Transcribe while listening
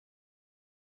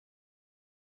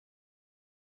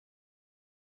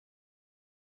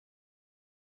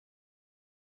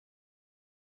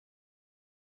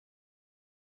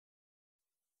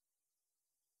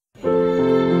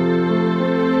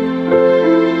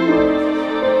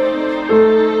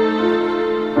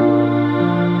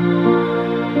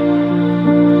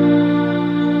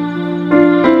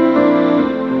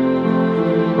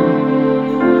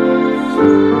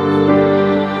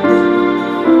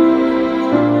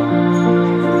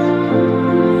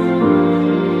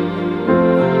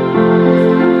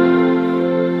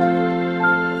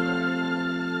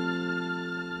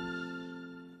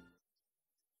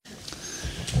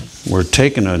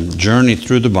taking a journey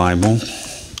through the Bible.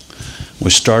 We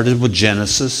started with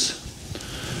Genesis,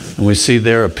 and we see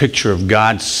there a picture of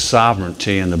God's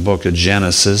sovereignty in the book of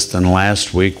Genesis. Then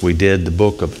last week we did the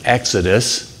book of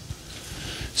Exodus,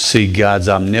 see God's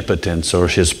omnipotence or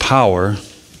His power.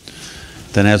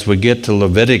 Then as we get to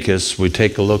Leviticus, we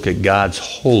take a look at God's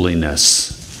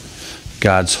holiness.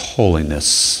 God's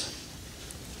holiness.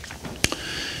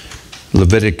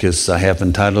 Leviticus, I have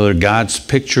entitled it God's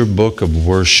Picture Book of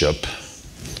Worship.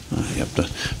 You have to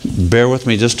bear with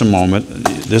me just a moment.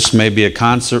 This may be a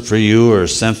concert for you or a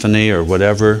symphony or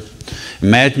whatever.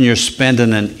 Imagine you're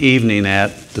spending an evening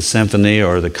at the symphony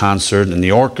or the concert and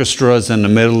the orchestra is in the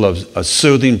middle of a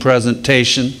soothing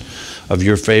presentation of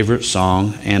your favorite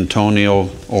song, Antonio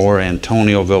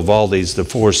Vivaldi's The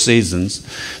Four Seasons.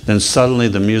 Then suddenly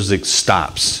the music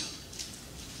stops.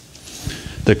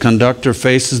 The conductor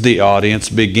faces the audience,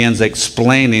 begins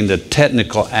explaining the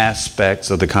technical aspects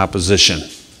of the composition.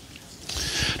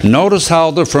 Notice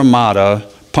how the fermata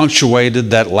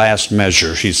punctuated that last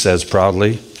measure, he says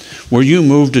proudly. Were you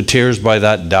moved to tears by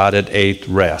that dotted eighth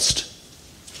rest?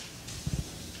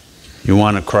 You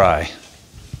want to cry,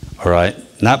 all right?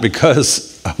 Not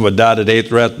because of a dotted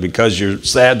eighth rest, because you're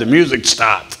sad the music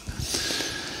stopped.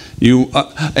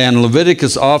 And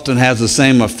Leviticus often has the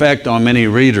same effect on many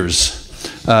readers.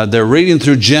 They're reading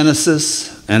through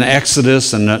Genesis and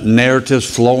Exodus and the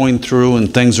narratives flowing through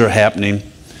and things are happening.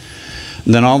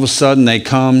 And then all of a sudden they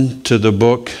come to the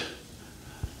book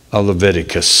of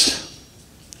Leviticus.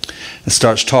 It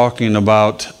starts talking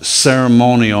about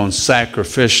ceremonial and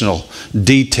sacrificial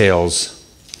details,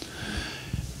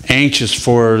 anxious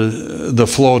for the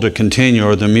flow to continue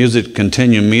or the music to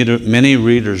continue. Many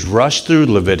readers rush through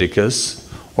Leviticus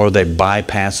or they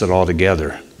bypass it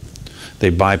altogether. They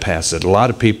bypass it. A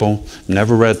lot of people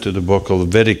never read through the book of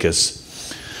Leviticus.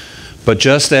 But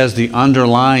just as the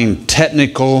underlying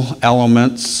technical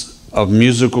elements of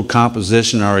musical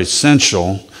composition are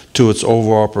essential to its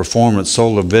overall performance, so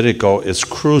Leviticus is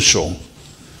crucial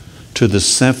to the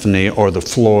symphony or the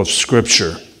flow of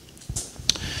Scripture.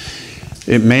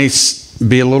 It may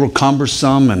be a little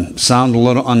cumbersome and sound a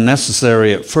little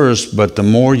unnecessary at first, but the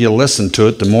more you listen to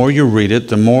it, the more you read it,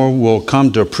 the more we'll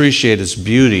come to appreciate its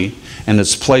beauty and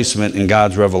its placement in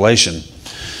God's revelation.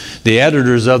 The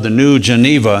editors of the New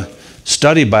Geneva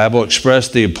Study Bible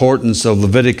expressed the importance of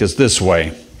Leviticus this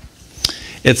way.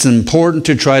 It's important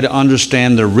to try to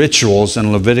understand the rituals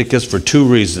in Leviticus for two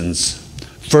reasons.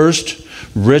 First,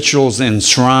 rituals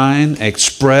enshrine,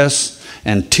 express,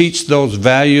 and teach those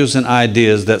values and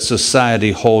ideas that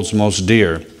society holds most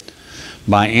dear.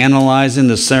 By analyzing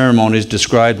the ceremonies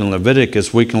described in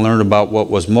Leviticus, we can learn about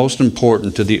what was most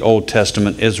important to the Old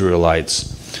Testament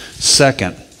Israelites.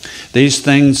 Second, these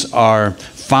things are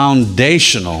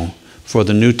foundational for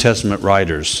the New Testament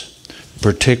writers,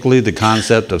 particularly the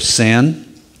concept of sin,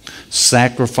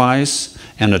 sacrifice,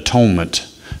 and atonement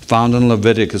found in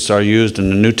Leviticus are used in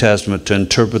the New Testament to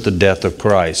interpret the death of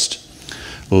Christ.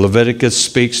 Leviticus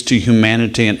speaks to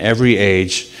humanity in every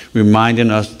age, reminding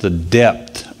us the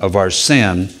depth of our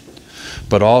sin,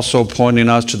 but also pointing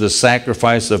us to the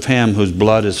sacrifice of Him whose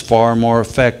blood is far more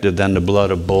effective than the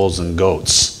blood of bulls and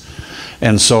goats.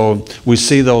 And so we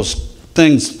see those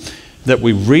things that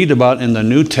we read about in the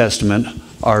New Testament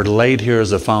are laid here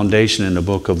as a foundation in the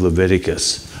book of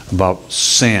Leviticus about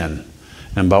sin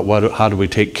and about how do we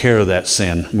take care of that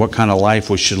sin, what kind of life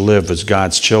we should live as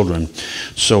God's children.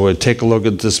 So we take a look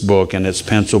at this book and its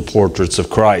pencil portraits of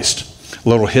Christ. A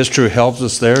little history helps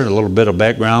us there, a little bit of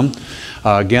background.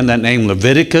 Again, that name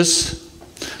Leviticus.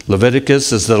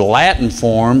 Leviticus is the Latin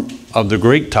form of the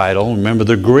Greek title. Remember,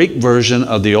 the Greek version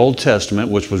of the Old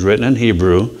Testament, which was written in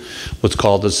Hebrew, was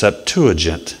called the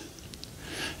Septuagint.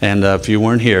 And if you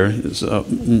weren't here,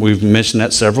 we've mentioned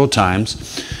that several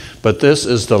times. But this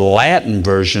is the Latin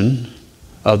version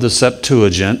of the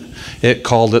Septuagint. It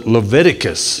called it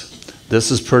Leviticus. This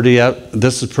is pretty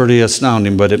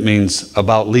astounding, but it means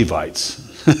about Levites.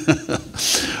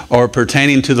 Or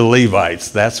pertaining to the Levites.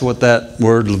 That's what that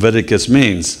word Leviticus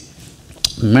means.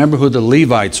 Remember who the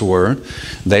Levites were.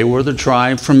 They were the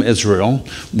tribe from Israel,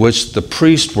 which the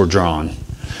priests were drawn.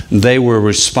 They were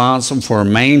responsible for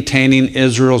maintaining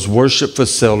Israel's worship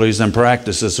facilities and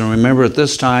practices. And remember, at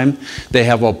this time, they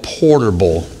have a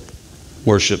portable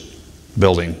worship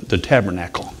building, the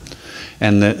tabernacle.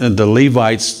 And the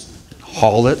Levites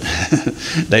haul it.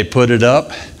 They put it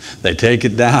up. They take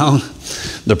it down.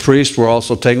 The priests were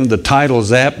also taking the title is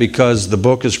that because the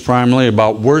book is primarily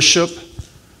about worship.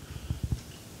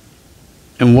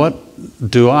 And what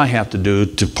do I have to do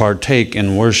to partake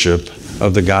in worship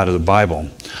of the God of the Bible.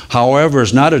 However,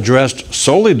 it's not addressed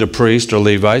solely to priests or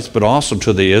Levites, but also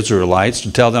to the Israelites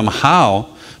to tell them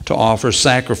how to offer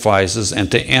sacrifices and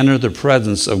to enter the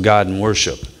presence of God in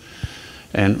worship.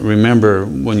 And remember,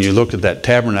 when you look at that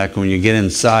tabernacle, when you get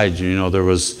inside, you know, there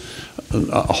was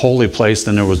a holy place,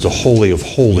 then there was the Holy of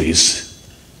Holies.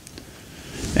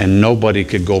 And nobody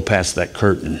could go past that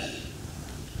curtain.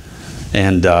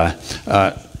 And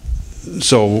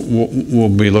so we'll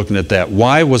be looking at that.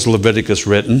 Why was Leviticus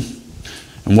written?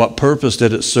 And what purpose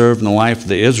did it serve in the life of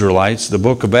the Israelites? The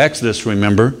book of Exodus,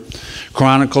 remember,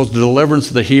 chronicles the deliverance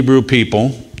of the Hebrew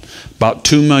people, about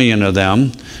 2 million of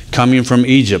them, coming from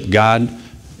Egypt. God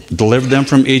delivered them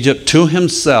from Egypt to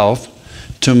himself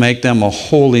to make them a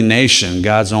holy nation,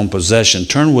 God's own possession.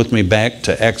 Turn with me back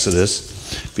to Exodus,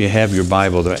 if you have your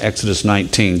Bible, to Exodus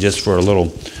 19, just for a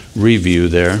little review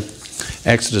there.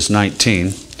 Exodus 19,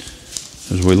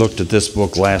 as we looked at this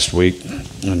book last week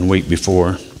and the week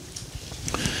before.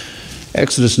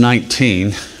 Exodus 19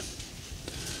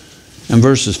 and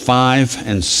verses 5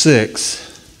 and 6,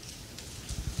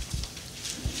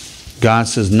 God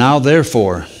says, "Now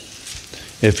therefore,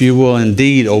 if you will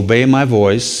indeed obey my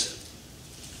voice,"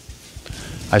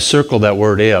 I circled that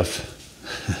word "if."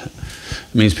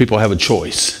 It means people have a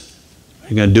choice.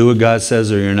 You're going to do what God says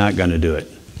or you're not going to do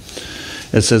it.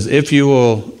 It says, "If you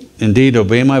will indeed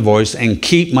obey my voice and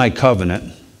keep my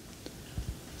covenant,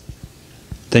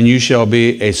 then you shall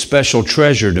be a special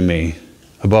treasure to me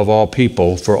above all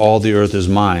people, for all the earth is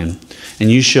mine. And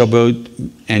you shall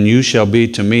be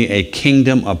to me a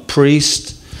kingdom of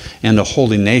priests and a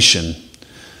holy nation.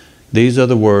 These are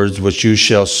the words which you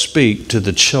shall speak to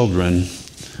the children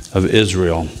of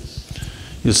Israel."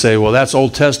 You say, well, that's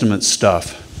Old Testament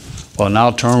stuff. Well,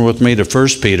 now turn with me to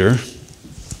 1 Peter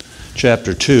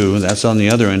chapter 2. That's on the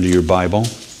other end of your Bible.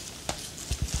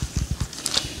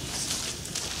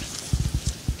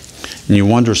 And you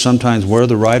wonder sometimes where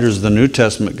the writers of the New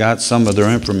Testament got some of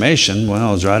their information.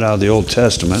 Well, it's right out of the Old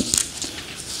Testament.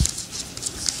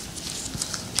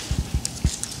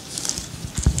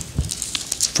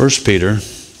 1 Peter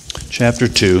chapter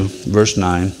 2, verse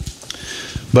 9.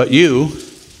 "But you,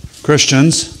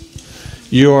 Christians,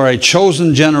 you are a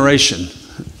chosen generation,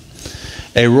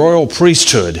 a royal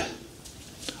priesthood,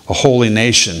 a holy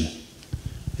nation,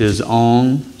 his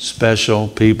own special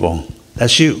people."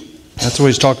 That's you. That's what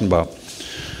he's talking about.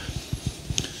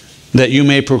 "That you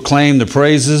may proclaim the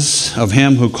praises of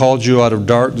him who called you out of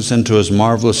darkness into his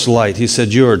marvelous light." He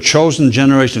said, you are a chosen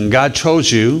generation. God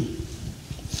chose you,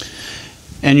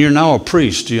 and you're now a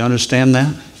priest. Do you understand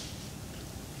that?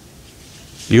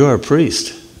 You are a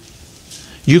priest.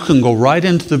 You can go right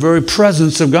into the very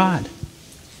presence of God.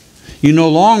 You no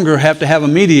longer have to have a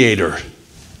mediator.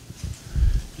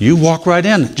 You walk right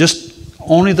in. Just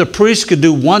only the priest could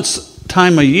do once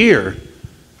time a year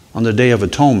on the Day of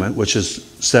Atonement, which is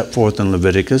set forth in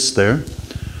Leviticus there.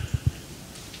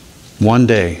 One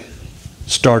day,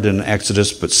 started in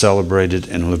Exodus but celebrated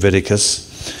in Leviticus.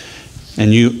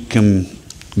 And you can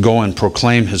go and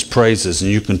proclaim his praises,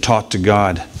 and you can talk to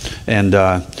God. And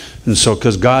so,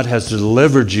 because God has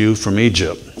delivered you from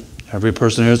Egypt. Every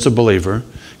person here is a believer.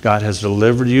 God has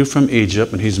delivered you from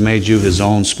Egypt, and he's made you his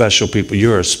own special people.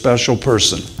 You're a special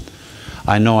person.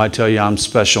 I know I tell you I'm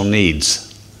special needs.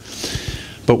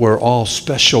 But we're all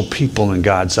special people in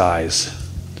God's eyes.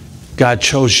 God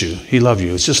chose you. He loved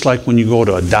you. It's just like when you go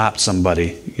to adopt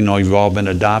somebody. You know, you've all been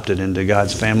adopted into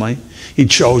God's family. He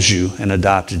chose you and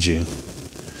adopted you.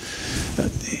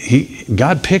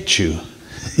 God picked you.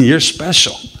 You're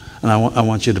special. And I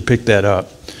want you to pick that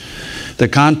up. The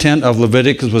content of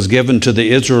Leviticus was given to the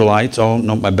Israelites. Oh,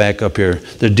 no, I back up here.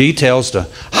 The details to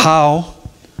how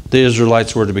the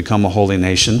Israelites were to become a holy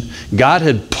nation. God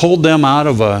had pulled them out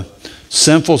of a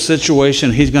sinful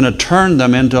situation. He's going to turn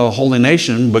them into a holy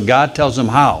nation, but God tells them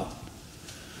how.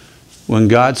 When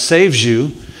God saves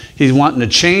you, he's wanting to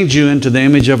change you into the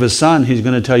image of his son. He's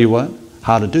going to tell you what?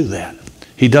 How to do that.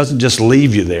 He doesn't just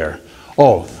leave you there.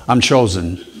 Oh, I'm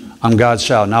chosen. I'm God's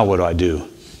child. Now what do I do?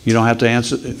 You don't have to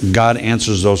answer. God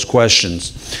answers those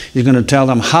questions. He's going to tell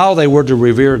them how they were to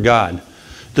revere God.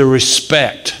 The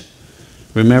respect.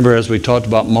 Remember, as we talked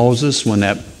about Moses, when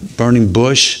that burning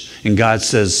bush, and God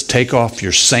says, take off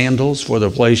your sandals, for the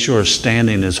place you are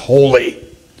standing is holy.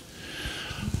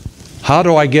 How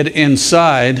do I get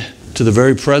inside to the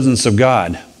very presence of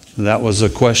God? That was a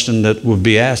question that would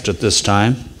be asked at this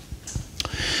time.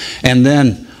 And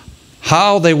then,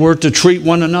 how they were to treat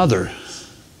one another.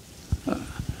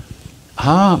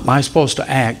 How am I supposed to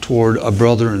act toward a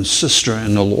brother and sister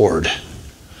in the Lord?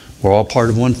 We're all part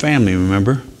of one family,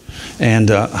 remember? And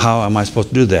how am I supposed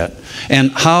to do that?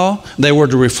 And how they were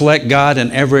to reflect God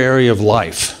in every area of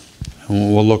life.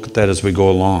 And we'll look at that as we go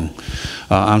along.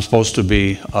 I'm supposed to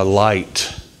be a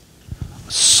light,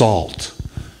 salt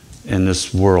in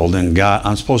this world. And God,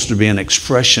 I'm supposed to be an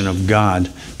expression of God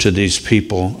to these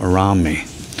people around me.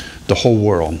 The whole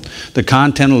world. The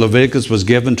content of Leviticus was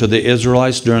given to the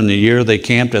Israelites during the year they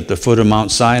camped at the foot of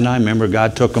Mount Sinai. Remember,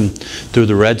 God took them through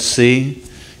the Red Sea,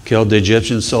 killed the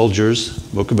Egyptian soldiers,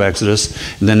 book of Exodus,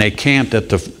 and then they camped at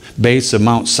the base of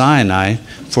Mount Sinai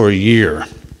for a year.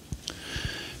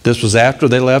 This was after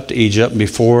they left Egypt,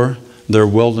 before their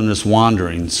wilderness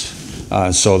wanderings.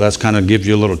 So that's kind of gives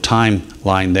you a little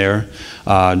timeline there.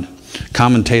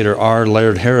 Commentator R.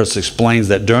 Laird Harris explains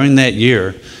that during that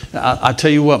year, I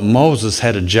tell you what, Moses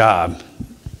had a job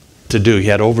to do. He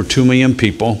had over 2 million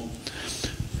people.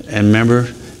 And remember,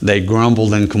 they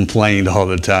grumbled and complained all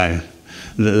the time.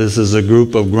 This is a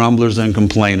group of grumblers and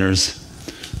complainers.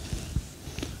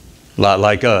 A lot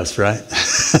like us, right?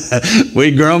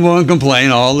 We grumble and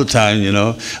complain all the time, you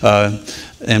know,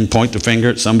 and point the finger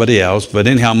at somebody else. But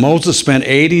anyhow, Moses spent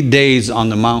 80 days on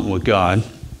the mountain with God.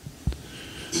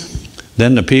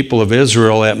 Then the people of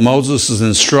Israel, at Moses'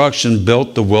 instruction,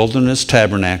 built the wilderness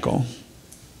tabernacle.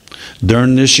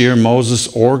 During this year, Moses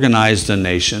organized the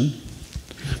nation,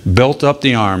 built up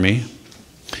the army,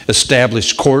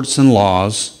 established courts and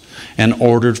laws, and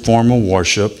ordered formal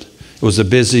worship. It was a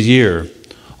busy year.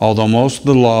 Although most of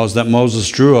the laws that Moses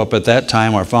drew up at that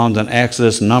time are found in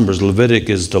Exodus and Numbers,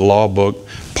 Leviticus is the law book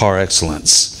par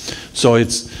excellence. So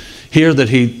it's here that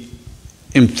he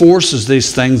enforces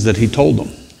these things that he told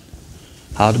them.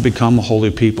 How to become a holy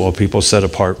people, a people set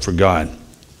apart for God.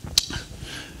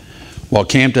 While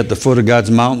camped at the foot of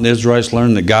God's mountain, the Israelites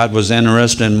learned that God was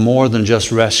interested in more than just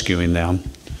rescuing them.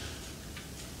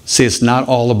 See, it's not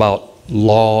all about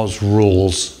laws,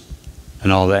 rules,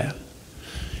 and all that.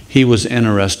 He was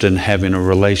interested in having a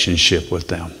relationship with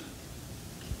them.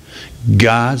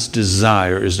 God's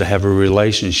desire is to have a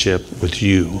relationship with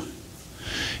you.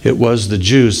 It was the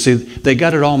Jews. See, they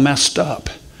got it all messed up.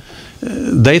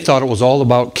 They thought it was all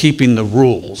about keeping the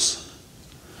rules.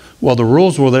 Well, the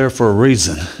rules were there for a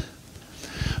reason.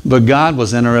 But God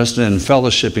was interested in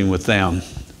fellowshipping with them.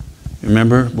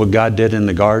 Remember what God did in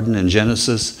the garden in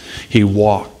Genesis? He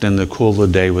walked in the cool of the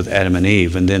day with Adam and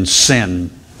Eve, and then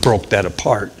sin broke that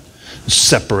apart,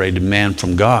 separated man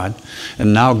from God.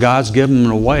 And now God's given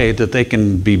them a way that they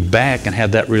can be back and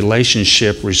have that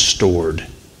relationship restored.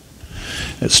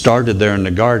 It started there in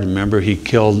the garden. Remember, he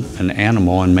killed an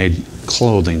animal and made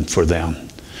clothing for them.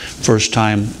 First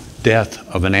time death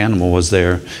of an animal was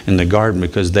there in the garden,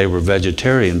 because they were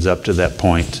vegetarians up to that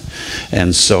point.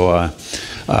 And so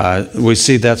we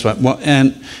see that's what, well,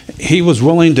 and he was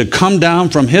willing to come down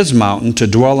from his mountain to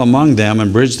dwell among them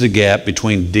and bridge the gap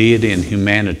between deity and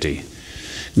humanity.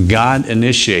 God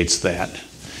initiates that,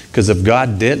 because if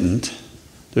God didn't,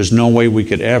 there's no way we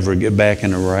could ever get back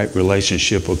in a right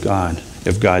relationship with God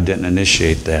if God didn't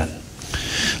initiate that.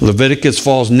 Leviticus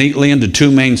falls neatly into 2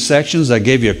 main sections. I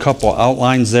gave you a couple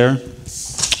outlines there.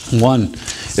 One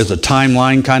is a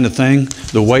timeline kind of thing,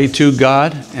 the way to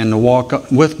God and the walk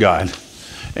with God.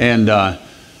 And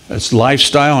it's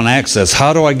lifestyle and access.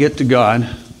 How do I get to God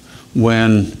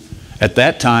when at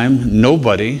that time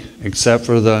nobody except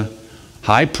for the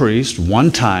high priest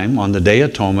one time on the Day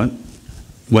of Atonement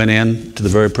went in to the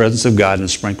very presence of God and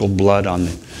sprinkled blood on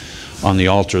the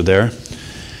altar there.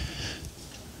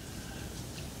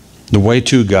 The way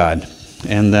to God.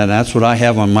 And then that's what I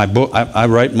have on my book. I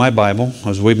write my Bible,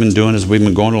 as we've been doing, as we've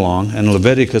been going along. And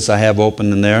Leviticus I have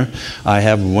open in there. I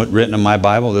have written in my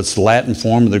Bible, that's the Latin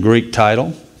form of the Greek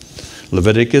title.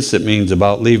 Leviticus, it means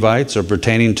about Levites or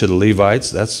pertaining to the Levites.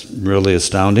 That's really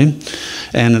astounding.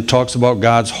 And it talks about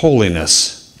God's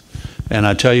holiness. And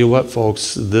I tell you what,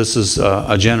 folks, this is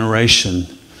a generation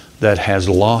that has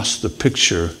lost the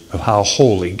picture of how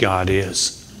holy God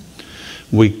is.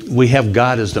 We have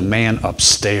God as the man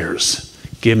upstairs.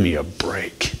 Give me a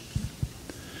break.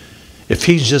 If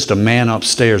he's just a man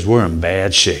upstairs, we're in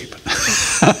bad shape.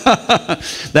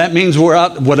 That means we're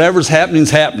out, whatever's happening is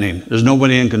happening. There's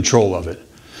nobody in control of it.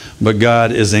 But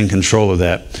God is in control of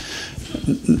that.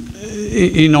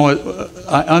 You know,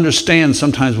 I understand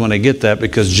sometimes when I get that,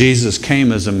 because Jesus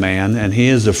came as a man and he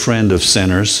is a friend of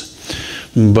sinners.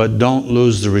 But don't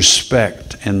lose the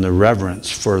respect and the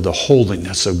reverence for the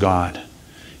holiness of God.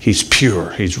 He's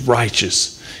pure, he's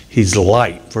righteous, he's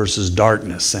light versus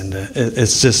darkness, and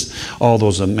it's just all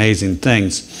those amazing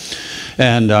things.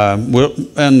 And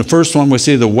the first one we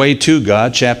see the way to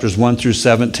God, chapters 1 through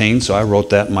 17, so I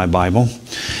wrote that in my Bible.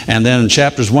 And then in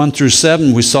chapters 1 through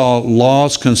 7 we saw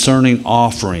laws concerning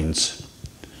offerings.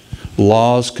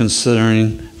 Laws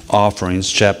concerning offerings,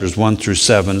 chapters 1 through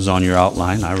 7 is on your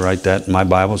outline. I write that in my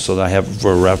Bible so that I have it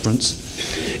for a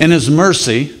reference. In His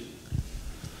mercy,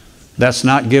 that's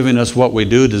not giving us what we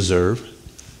do deserve.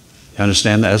 You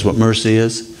understand that? That's what mercy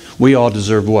is. We all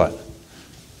deserve what?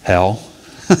 Hell.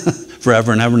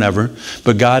 Forever and ever and ever.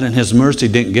 But God in His mercy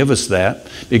didn't give us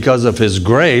that. Because of His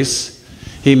grace,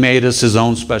 He made us His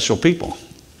own special people.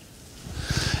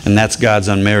 And that's God's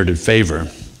unmerited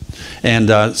favor.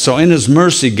 And so in His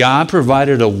mercy, God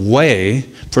provided a way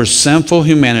for sinful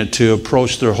humanity to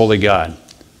approach their holy God.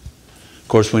 Of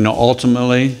course, we know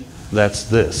ultimately that's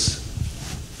this.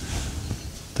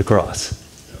 The cross.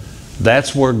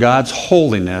 That's where God's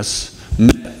holiness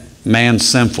met man's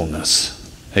sinfulness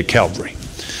at Calvary.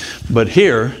 But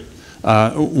here,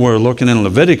 we're looking in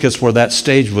Leviticus where that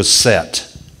stage was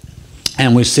set.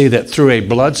 And we see that through a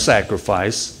blood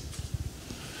sacrifice,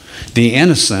 the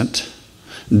innocent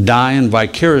dying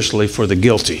vicariously for the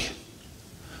guilty.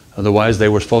 Otherwise, they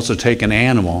were supposed to take an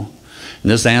animal,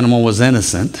 and this animal was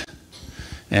innocent,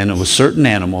 and it was certain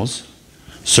animals,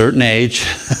 certain age,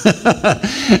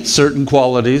 certain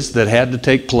qualities that had to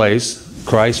take place.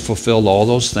 Christ fulfilled all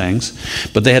those things.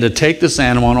 But they had to take this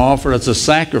animal and offer it as a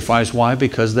sacrifice. Why?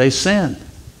 Because they sinned.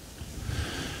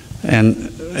 And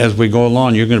as we go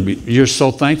along, you're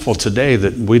so thankful today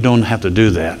that we don't have to do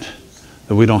that.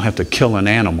 That we don't have to kill an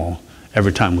animal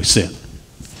every time we sin.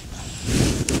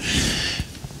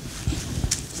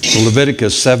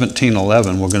 Leviticus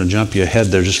 17:11, we're going to jump you ahead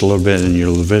there just a little bit in your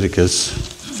Leviticus,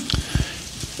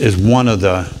 is one of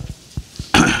the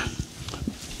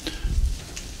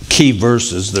key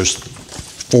verses. There's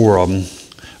 4 of them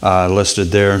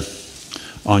listed there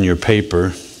on your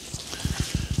paper.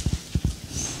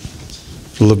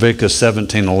 Leviticus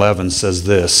 17:11 says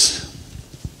this.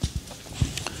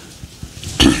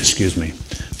 Excuse me.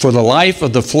 For the life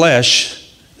of the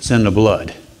flesh is in the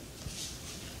blood.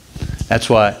 That's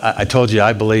why I told you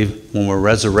I believe when we're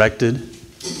resurrected,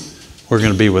 we're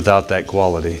going to be without that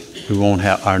quality. We won't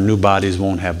have, our new bodies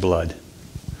won't have blood.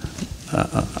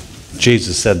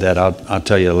 Jesus said that. I'll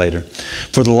tell you later.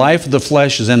 For the life of the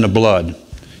flesh is in the blood.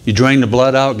 You drain the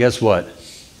blood out, guess what?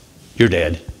 You're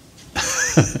dead.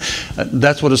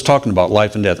 That's what it's talking about,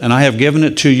 life and death. And I have given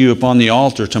it to you upon the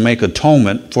altar to make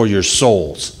atonement for your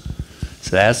souls.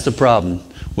 So that's the problem.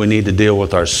 We need to deal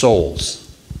with our souls.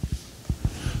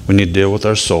 We need to deal with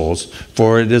our souls.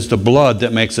 For it is the blood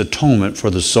that makes atonement for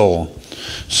the soul.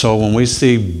 So when we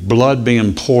see blood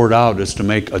being poured out, it's to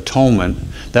make atonement.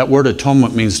 That word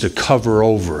atonement means to cover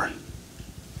over.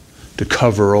 To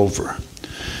cover over.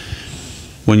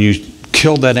 When you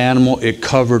killed that animal, it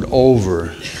covered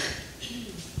over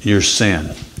your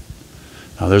sin.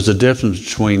 Now there's a difference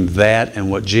between that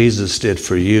and what Jesus did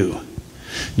for you.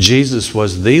 Jesus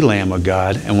was the Lamb of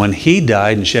God, and when He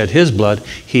died and shed His blood,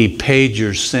 He paid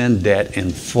your sin debt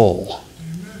in full.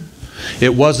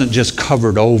 It wasn't just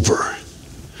covered over.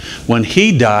 When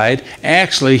He died,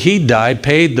 actually He died,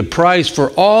 paid the price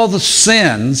for all the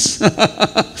sins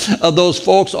of those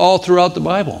folks all throughout the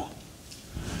Bible.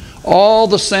 All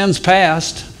the sins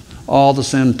past, all the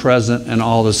sin present, and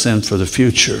all the sin for the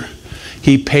future.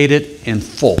 He paid it in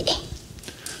full.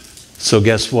 So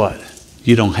guess what?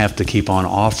 You don't have to keep on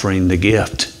offering the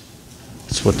gift.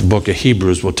 That's what the book of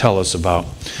Hebrews will tell us about.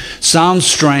 Sounds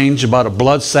strange about a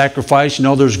blood sacrifice. You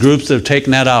know, there's groups that have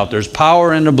taken that out. There's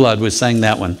power in the blood. We sang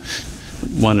that one.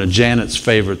 One of Janet's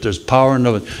favorite. There's power in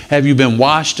the blood. Have you been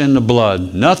washed in the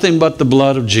blood? Nothing but the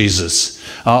blood of Jesus.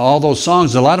 All those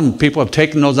songs, a lot of people have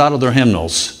taken those out of their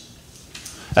hymnals.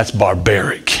 That's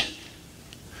barbaric.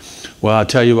 Well, I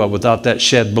tell you what, without that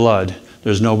shed blood,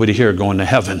 there's nobody here going to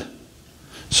heaven.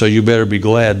 So you better be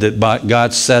glad that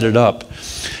God set it up.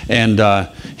 And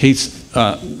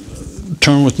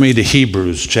turn with me to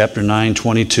Hebrews chapter 9,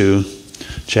 22.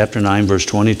 Chapter 9, verse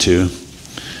 22.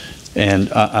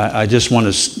 And I just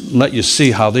want to let you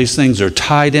see how these things are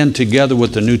tied in together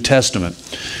with the New Testament.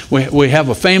 We have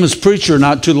a famous preacher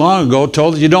not too long ago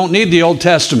told us you don't need the Old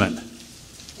Testament.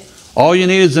 All you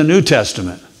need is the New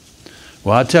Testament.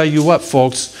 Well, I tell you what,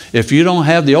 folks, if you don't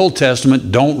have the Old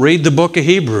Testament, don't read the book of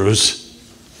Hebrews.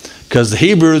 Because the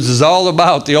Hebrews is all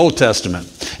about the Old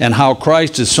Testament and how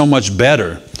Christ is so much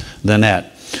better than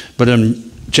that. But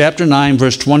in chapter 9,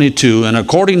 verse 22, and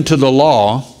according to the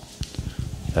law,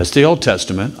 that's the Old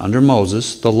Testament, under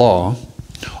Moses, the law,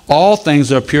 all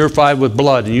things are purified with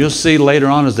blood. And you'll see later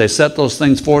on as they set those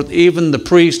things forth, even the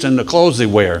priest and the clothes they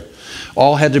wear,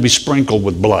 all had to be sprinkled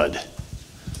with blood.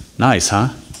 Nice,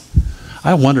 huh?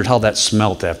 I wondered how that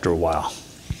smelt after a while.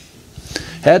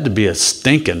 Had to be a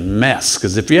stinking mess,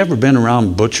 because if you ever been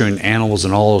around butchering animals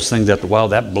and all those things after a while,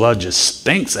 that blood just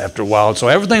stinks after a while. So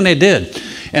everything they did,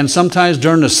 and sometimes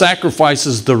during the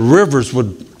sacrifices, the rivers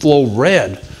would flow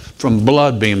red from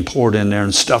blood being poured in there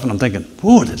and stuff. And I'm thinking,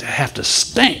 ooh, did it have to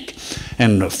stink?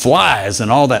 And the flies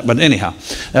and all that. But anyhow,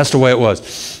 that's the way it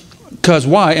was. Because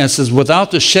why? And it says,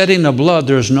 without the shedding of blood,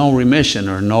 there's no remission,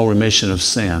 or no remission of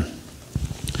sin.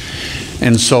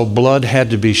 And so blood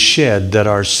had to be shed that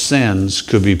our sins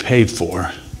could be paid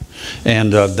for.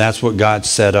 And that's what God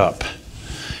set up.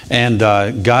 And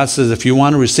God says, if you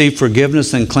want to receive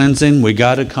forgiveness and cleansing, we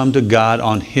got to come to God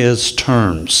on His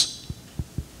terms.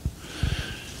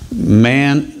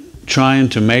 Man trying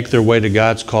to make their way to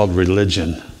God's called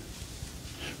religion.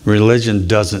 Religion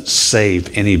doesn't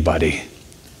save anybody.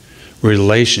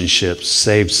 Relationships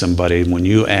save somebody. When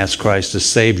you ask Christ to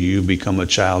save you, you become a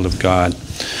child of God.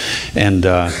 And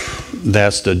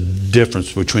that's the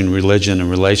difference between religion and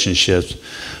relationships.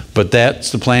 But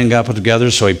that's the plan God put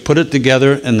together. So He put it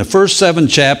together. In the first 7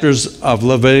 chapters of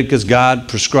Leviticus, God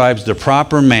prescribes the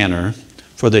proper manner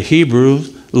for the Hebrew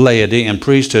laity and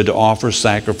priesthood to offer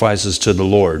sacrifices to the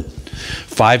Lord.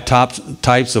 5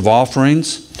 types of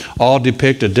offerings, all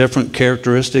depict a different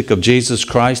characteristic of Jesus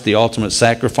Christ, the ultimate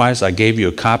sacrifice. I gave you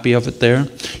a copy of it there.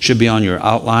 Should be on your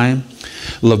outline.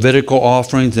 Levitical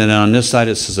offerings, and on this side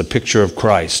it says a picture of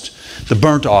Christ. The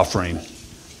burnt offering,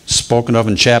 spoken of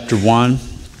in chapter 1.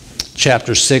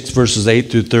 Chapter 6, verses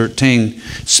 8 through 13,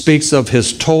 speaks of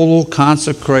His total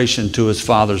consecration to His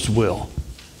Father's will.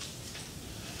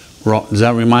 Does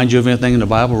that remind you of anything in the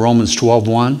Bible? Romans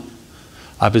 12:1.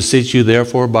 I beseech you,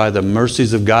 therefore, by the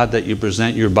mercies of God, that you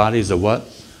present your bodies a what?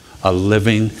 A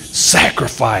living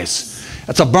sacrifice.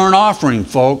 That's a burnt offering,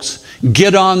 folks.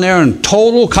 Get on there in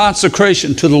total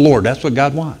consecration to the Lord. That's what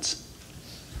God wants.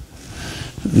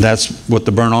 That's what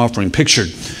the burnt offering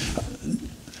pictured.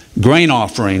 Grain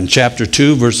offering, chapter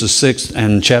 2, verses 6,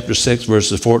 and chapter 6,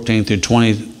 verses 14 through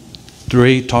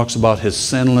 23, talks about His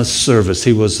sinless service.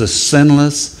 He was the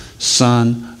sinless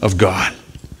Son of God.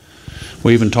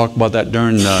 We even talked about that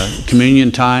during the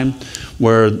communion time,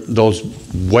 where those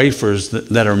wafers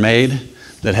that are made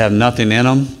that have nothing in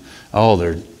them, oh,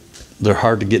 they're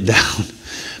hard to get down.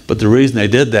 But the reason they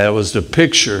did that was the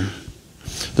picture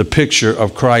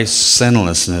of Christ's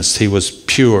sinlessness. He was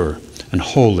pure and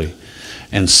holy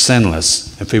and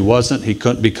sinless. If He wasn't, He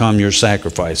couldn't become your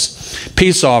sacrifice.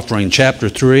 Peace offering, chapter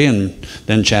 3, and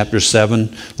then chapter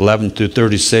 7, 11 through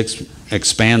 36,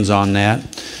 expands on that.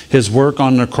 His work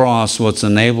on the cross, what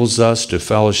enables us to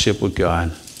fellowship with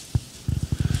God.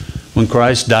 When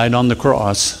Christ died on the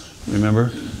cross, remember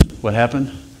what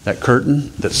happened? That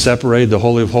curtain that separated the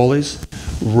Holy of Holies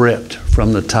ripped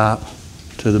from the top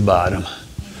to the bottom.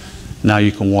 Now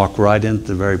you can walk right into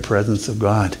the very presence of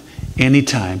God.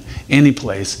 Anytime, any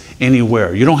place,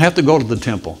 anywhere. You don't have to go to the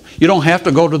temple. You don't have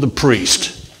to go to the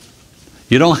priest.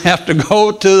 You don't have to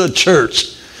go to the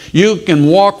church. You can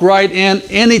walk right in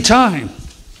anytime.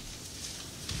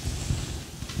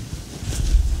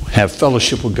 Have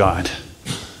fellowship with God.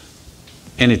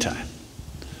 Anytime.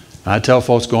 I tell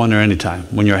folks, go in there anytime.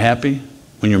 When you're happy,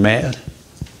 when you're mad,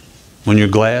 when you're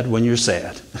glad, when you're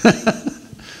sad.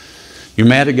 You're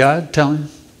mad at God? Tell Him.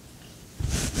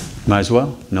 Might as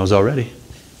well. He knows already.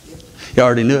 He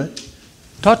already knew it.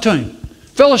 Talk to Him.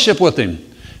 Fellowship with Him.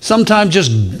 Sometimes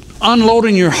just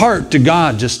unloading your heart to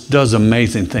God just does an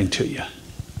amazing thing to you.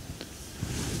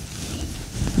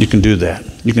 You can do that.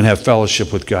 You can have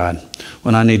fellowship with God.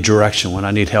 When I need direction, when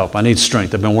I need help, I need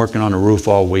strength. I've been working on a roof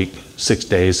all week, 6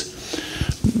 days.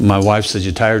 My wife said,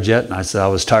 "You tired yet?" And I said, "I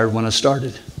was tired when I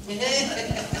started."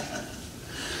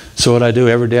 So what I do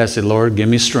every day, I say, "Lord, give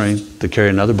me strength to carry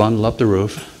another bundle up the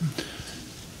roof,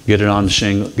 get it on the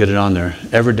shingle, get it on there."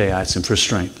 Every day I ask Him for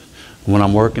strength. When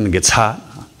I'm working, it gets hot,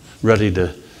 ready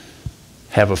to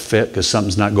have a fit because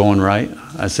something's not going right,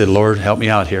 I said, "Lord, help me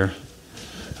out here.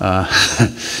 I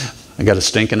got a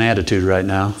stinking attitude right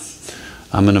now.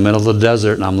 I'm in the middle of the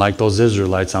desert, and I'm like those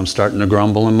Israelites. I'm starting to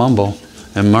grumble and mumble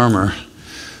and murmur."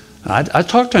 I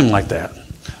talk to Him like that.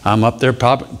 I'm up there,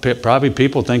 probably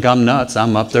people think I'm nuts.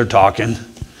 I'm up there talking.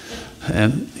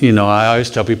 And, you know, I always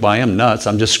tell people I am nuts.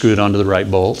 I'm just screwed onto the right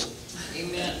bolt.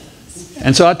 Amen.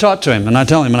 And so I talk to Him, and I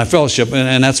tell Him, and I fellowship,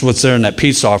 and that's what's there in that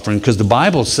peace offering, because the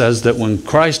Bible says that when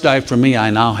Christ died for me, I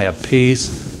now have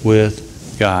peace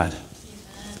with God.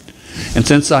 And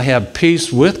since I have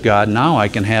peace with God, now I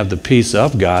can have the peace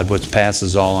of God, which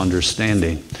passes all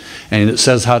understanding. And it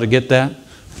says how to get that?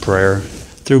 Prayer.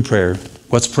 Through prayer.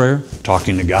 What's prayer?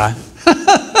 Talking to God.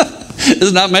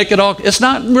 It's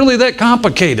not really that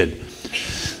complicated.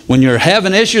 When you're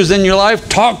having issues in your life,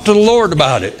 talk to the Lord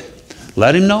about it.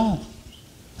 Let Him know.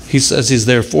 He says he's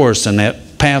there for us, and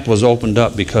that path was opened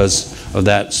up because of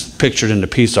that pictured in the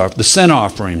peace offering. The sin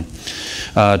offering,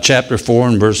 chapter 4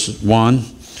 and verse 1,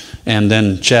 and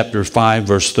then chapter 5,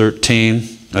 verse 13,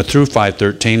 through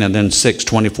 5:13, and then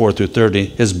 6:24 through 30,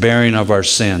 his bearing of our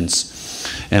sins.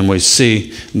 And we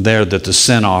see there that the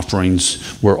sin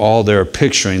offerings were all there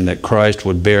picturing that Christ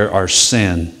would bear our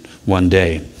sin one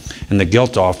day. And the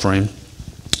guilt offering,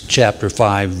 chapter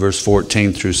 5, verse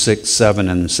 14 through 6, 7,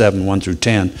 and 7, 1 through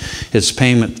 10, is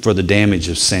payment for the damage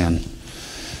of sin.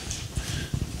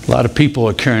 A lot of people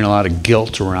are carrying a lot of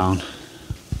guilt around.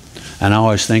 And I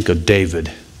always think of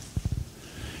David.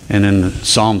 And in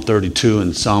Psalm 32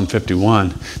 and Psalm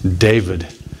 51, David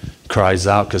cries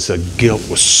out because the guilt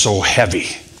was so heavy.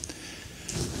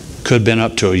 Could have been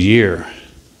up to a year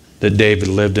that David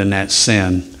lived in that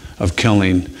sin of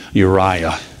killing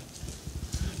Uriah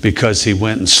because he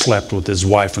went and slept with his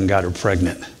wife and got her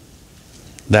pregnant.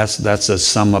 That's to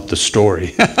sum up the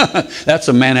story. That's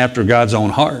a man after God's own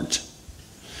heart.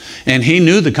 And he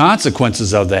knew the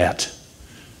consequences of that.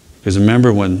 Because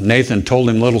remember when Nathan told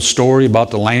him a little story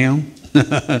about the lamb?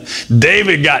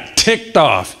 David got ticked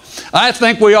off. I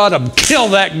think we ought to kill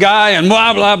that guy and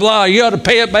blah, blah, blah. You ought to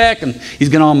pay it back. And he's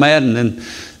getting all mad. And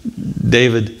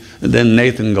then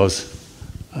Nathan goes,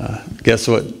 guess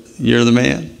what? You're the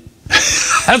man.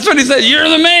 That's what he said. You're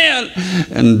the man.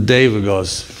 And David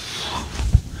goes,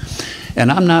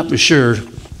 and I'm not for sure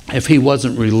if he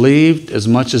wasn't relieved as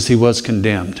much as he was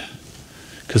condemned.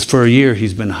 Because for a year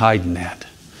he's been hiding that.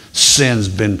 He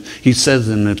says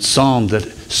in the Psalm that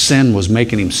sin was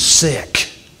making him sick.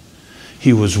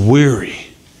 He was weary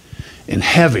and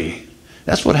heavy.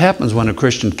 That's what happens when a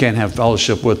Christian can't have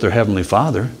fellowship with their Heavenly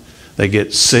Father. They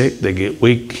get sick, they get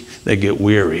weak, they get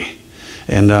weary.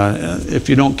 And if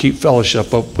you don't keep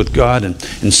fellowship up with God and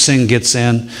sin gets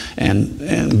in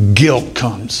and guilt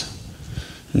comes.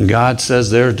 And God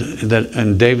says there,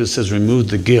 and David says, remove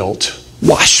the guilt.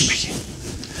 Wash me.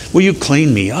 Will you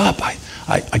clean me up?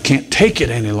 I can't take it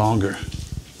any longer.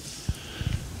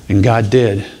 And God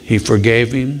did. He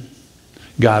forgave him.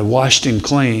 God washed him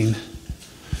clean.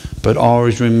 But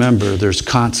always remember, there's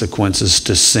consequences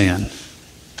to sin.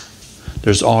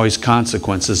 There's always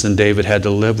consequences, and David had to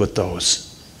live with those.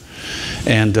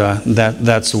 And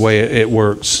that's the way it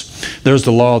works. There's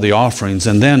the law of the offerings.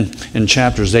 And then in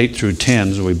chapters 8 through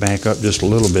 10, so we back up just a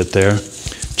little bit there,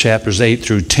 chapters 8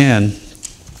 through 10,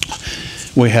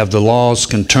 we have the laws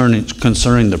concerning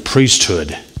the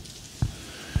priesthood.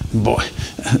 Boy,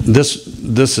 this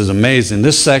is amazing.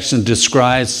 This section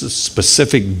describes the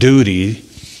specific duty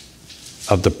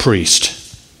of the priest.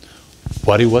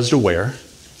 What he was to wear.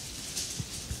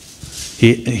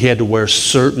 He had to wear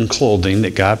certain clothing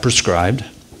that God prescribed.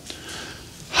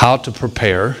 How to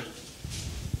prepare.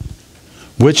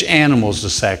 Which animals to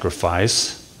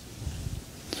sacrifice.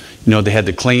 You know, they had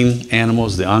the clean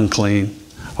animals, the unclean,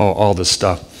 all this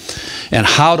stuff. And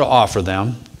how to offer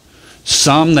them.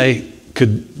 Some they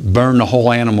could burn the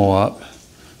whole animal up.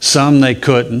 Some they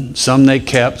couldn't. Some they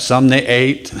kept. Some they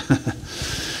ate.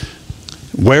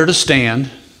 Where to stand.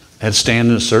 Had to stand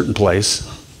in a certain place.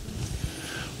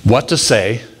 What to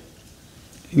say.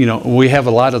 You know, we have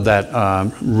a lot of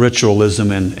that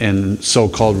ritualism in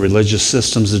so-called religious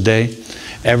systems today.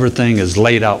 Everything is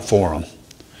laid out for them.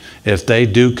 If they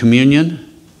do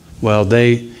communion, well,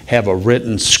 they have a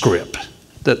written script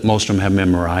that most of them have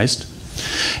memorized.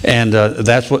 And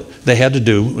that's what they had to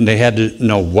do. And they had to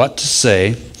know what to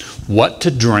say, what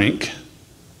to drink,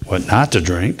 what not to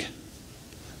drink,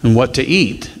 and what to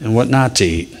eat and what not to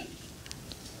eat.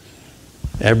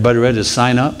 Everybody ready to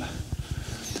sign up?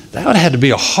 That would have had to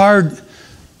be a hard...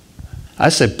 I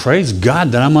said, praise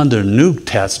God that I'm under New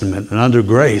Testament and under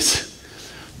grace.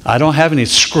 I don't have any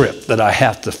script that I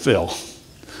have to fill.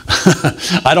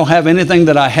 I don't have anything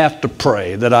that I have to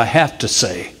pray, that I have to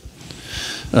say.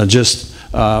 Just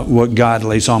what God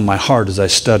lays on my heart as I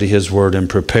study His Word and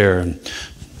prepare and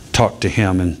talk to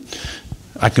Him, and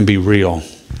I can be real.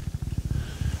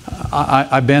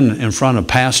 I've been in front of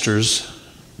pastors.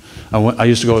 I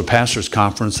used to go to a pastor's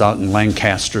conference out in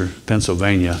Lancaster,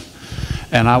 Pennsylvania,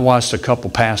 and I watched a couple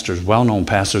pastors, well-known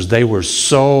pastors. They were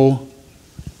so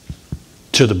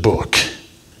to the book.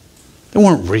 They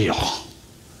weren't real.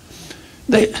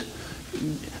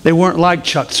 They weren't like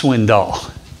Chuck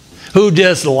Swindoll, who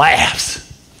just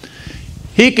laughs.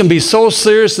 He can be so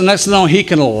serious, the next thing you know, he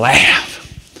can laugh.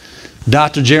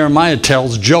 Dr. Jeremiah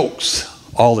tells jokes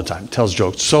all the time, tells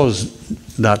jokes. So is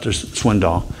Dr.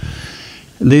 Swindoll.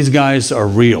 These guys are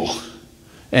real.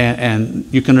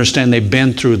 And you can understand they've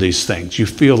been through these things. You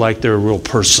feel like they're a real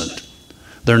person.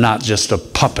 They're not just a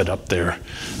puppet up there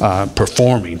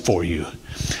performing for you.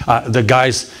 The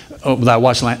guys that I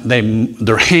watched,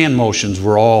 their hand motions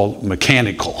were all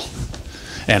mechanical,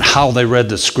 and how they read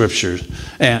the scriptures,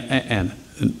 and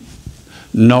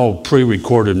no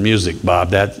pre-recorded music, Bob.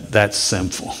 That's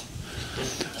sinful.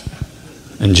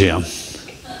 And Jim,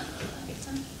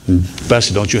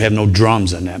 especially don't you have no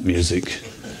drums in that music,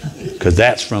 because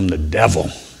that's from the devil.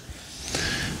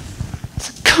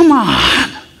 Come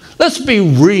on, let's be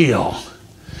real.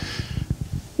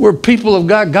 We're people of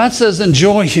God. God says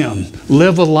enjoy Him.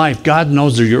 Live a life. God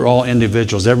knows that you're all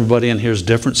individuals. Everybody in here is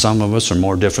different. Some of us are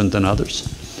more different than others.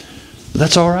 But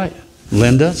that's all right.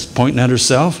 Linda's pointing at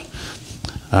herself.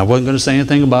 I wasn't going to say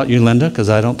anything about you, Linda, because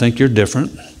I don't think you're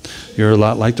different. You're a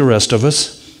lot like the rest of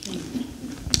us.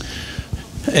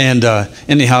 And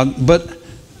anyhow, but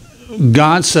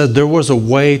God said there was a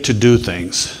way to do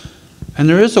things. And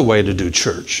there is a way to do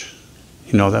church.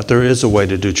 You know that there is a way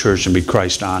to do church and be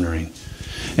Christ honoring.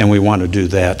 And we want to do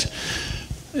that.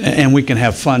 And we can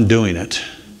have fun doing it.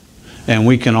 And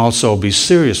we can also be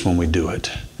serious when we do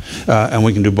it. And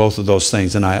we can do both of those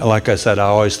things. And like I said, I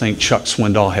always think Chuck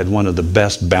Swindoll had one of the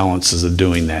best balances of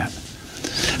doing that.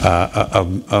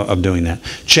 Of doing that.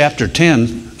 Chapter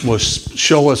 10 will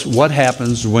show us what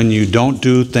happens when you don't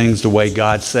do things the way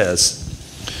God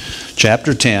says.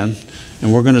 Chapter 10,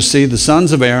 and we're going to see the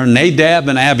sons of Aaron, Nadab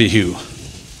and Abihu.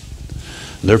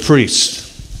 They're priests.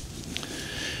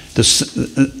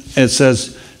 It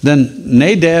says, then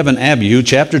Nadab and Abihu,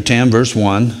 chapter 10, verse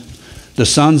 1, the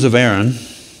sons of Aaron,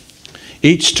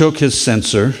 each took his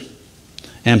censer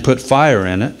and put fire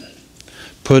in it,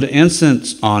 put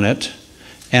incense on it,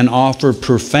 and offered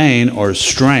profane or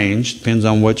strange, depends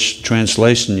on which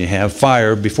translation you have,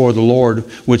 fire before the Lord,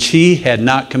 which He had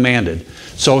not commanded.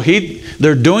 So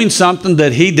they're doing something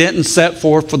that He didn't set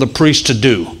forth for the priest to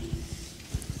do.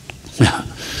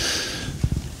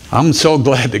 I'm so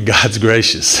glad that God's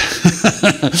gracious.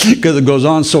 Because it goes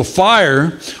on. So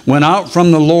fire went out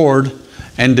from the Lord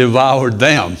and devoured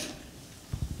them.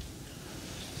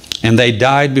 And they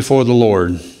died before the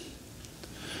Lord.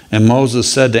 And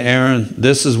Moses said to Aaron,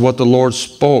 this is what the Lord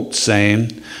spoke,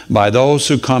 saying, by those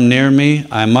who come near me,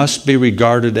 I must be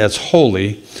regarded as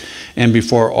holy, and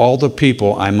before all the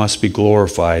people I must be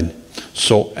glorified.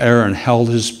 So Aaron held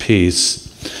his peace.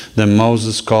 Then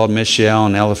Moses called Mishael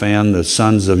and Eliphan, the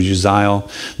sons of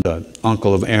Uzziel, the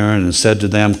uncle of Aaron, and said to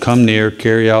them, come near,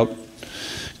 carry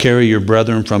your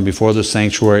brethren from before the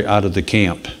sanctuary out of the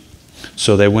camp.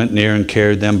 So they went near and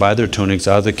carried them by their tunics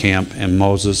out of the camp, and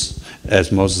Moses,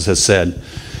 as Moses has said.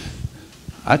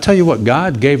 I tell you what,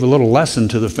 God gave a little lesson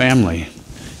to the family.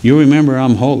 You remember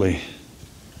I'm holy.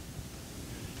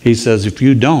 He says, if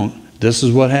you don't, this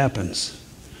is what happens.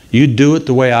 You do it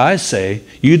the way I say.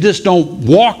 You just don't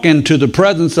walk into the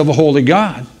presence of a holy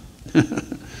God.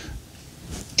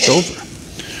 It's over.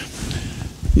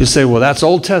 You say, well, that's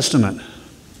Old Testament.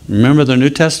 Remember the New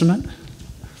Testament?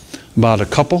 About a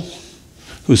couple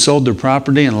who sold their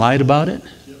property and lied about it?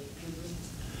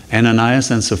 Ananias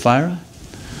and Sapphira.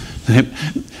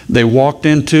 They walked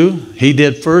into, he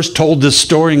did first, told this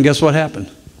story, and guess what happened?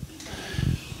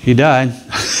 He died.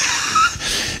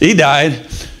 He died.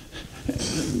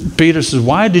 Peter says,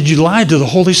 why did you lie to the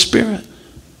Holy Spirit?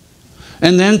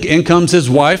 And then in comes his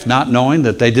wife, not knowing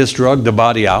that they just drugged the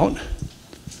body out.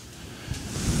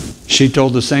 She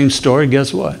told the same story.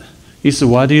 Guess what? He said,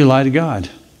 why do you lie to God?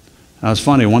 Now, it's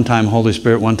funny. One time Holy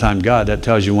Spirit, one time God. That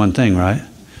tells you one thing, right?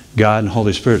 God and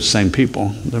Holy Spirit, the same people.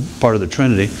 They're part of the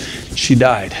Trinity. She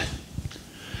died.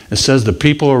 It says the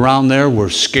people around there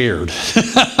were scared.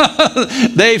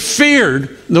 They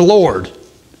feared the Lord.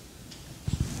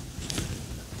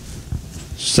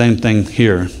 Same thing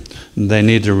here. They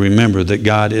need to remember that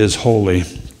God is holy.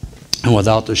 And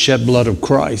without the shed blood of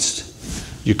Christ,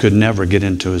 you could never get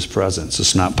into His presence.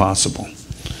 It's not possible.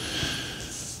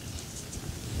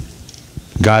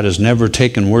 God has never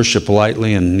taken worship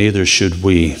lightly, and neither should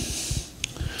we.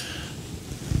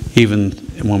 Even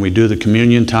when we do the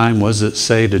communion time, what does it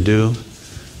say to do?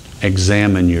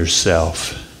 Examine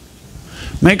yourself.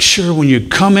 Make sure when you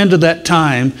come into that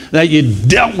time that you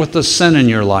dealt with the sin in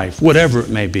your life, whatever it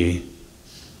may be.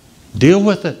 Deal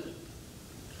with it.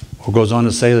 Or goes on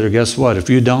to say that, guess what?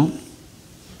 If you don't,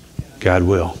 God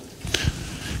will.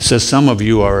 It says some of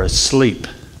you are asleep.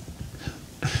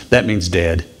 That means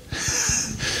dead.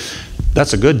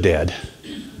 That's a good dead,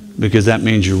 because that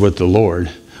means you're with the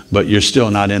Lord, but you're still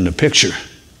not in the picture.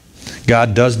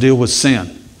 God does deal with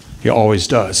sin. He always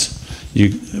does.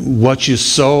 What you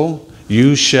sow,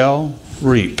 you shall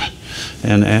reap.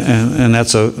 And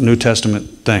that's a New Testament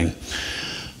thing.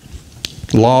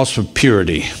 Laws for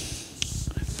purity.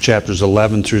 Chapters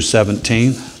 11 through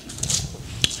 17.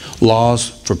 Laws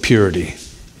for purity.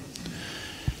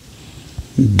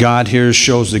 God here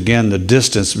shows again the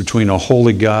distance between a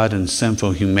holy God and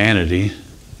sinful humanity.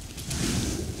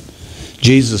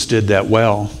 Jesus did that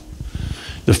well.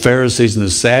 The Pharisees and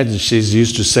the Sadducees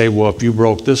used to say, well, if you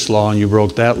broke this law and you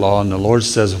broke that law, and the Lord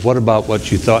says, what about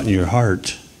what you thought in your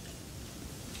heart?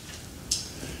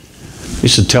 I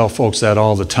used to tell folks that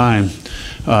all the time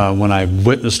when I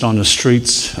witnessed on the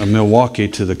streets of Milwaukee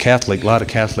to the Catholic, a lot of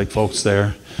Catholic folks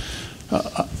there.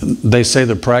 They say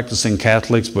they're practicing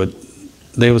Catholics, but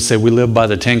they would say, we live by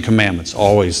the 10 Commandments,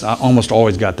 always. I almost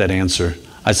always got that answer.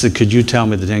 I said, could you tell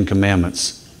me the 10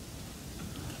 Commandments?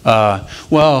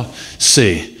 Well,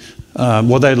 see.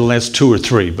 Well, they'd list 2 or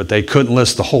 3, but they couldn't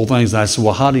list the whole things. And I said,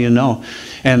 well, how do you know?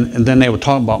 And then they would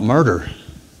talk about murder.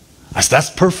 I said, that's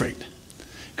perfect.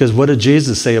 Because what did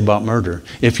Jesus say about murder?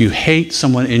 If you hate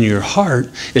someone in your heart,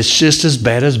 it's just as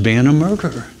bad as being a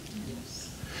murderer.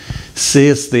 See,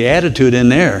 it's the attitude in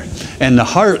there and the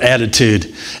heart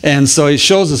attitude. And so it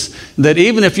shows us that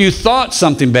even if you thought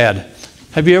something bad,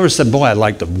 have you ever said, boy, I'd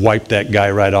like to wipe that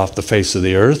guy right off the face of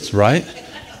the earth, right?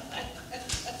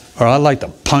 Or I'd like to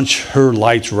punch her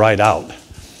lights right out.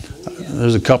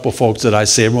 There's a couple folks that I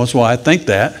say every once in a while, I think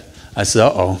that. I say,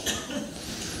 uh-oh.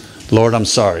 Lord, I'm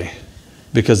sorry.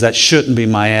 Because that shouldn't be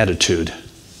my attitude.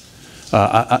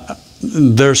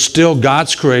 There's still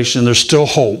God's creation. There's still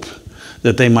hope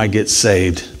that they might get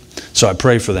saved. So I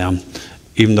pray for them,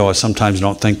 even though I sometimes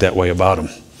don't think that way about them.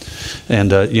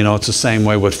 And, you know, it's the same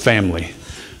way with family.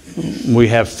 We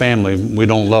have family. We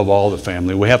don't love all the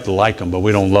family. We have to like them, but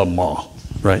we don't love them all,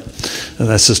 right? And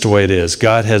that's just the way it is.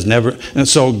 God has never... And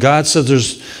so God says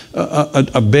there's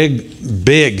a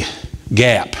big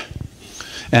gap.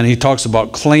 And he talks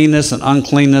about cleanness and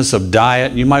uncleanness of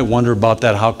diet. You might wonder about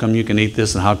that. How come you can eat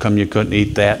this and how come you couldn't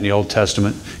eat that in the Old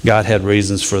Testament? God had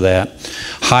reasons for that.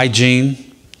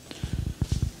 Hygiene.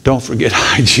 Don't forget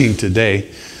hygiene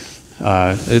today.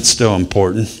 It's still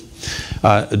important.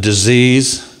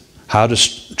 Disease. How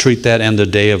to treat that, and the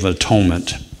Day of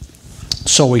Atonement.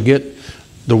 So we get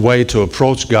the way to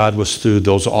approach God was through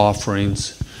those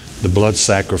offerings, the blood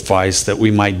sacrifice, that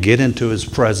we might get into his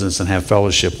presence and have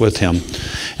fellowship with him.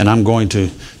 And I'm going to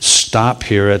stop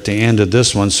here at the end of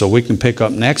this one so we can pick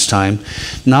up next time.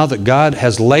 Now that God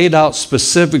has laid out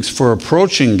specifics for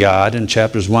approaching God in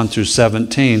chapters 1 through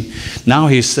 17, now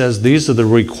he says these are the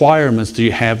requirements that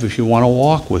you have if you want to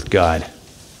walk with God.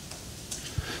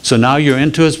 So now you're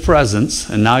into his presence,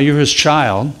 and now you're his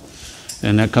child,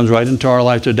 and that comes right into our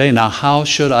life today. Now, how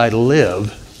should I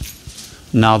live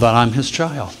now that I'm his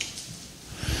child?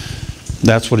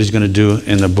 That's what he's going to do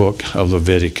in the book of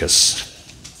Leviticus.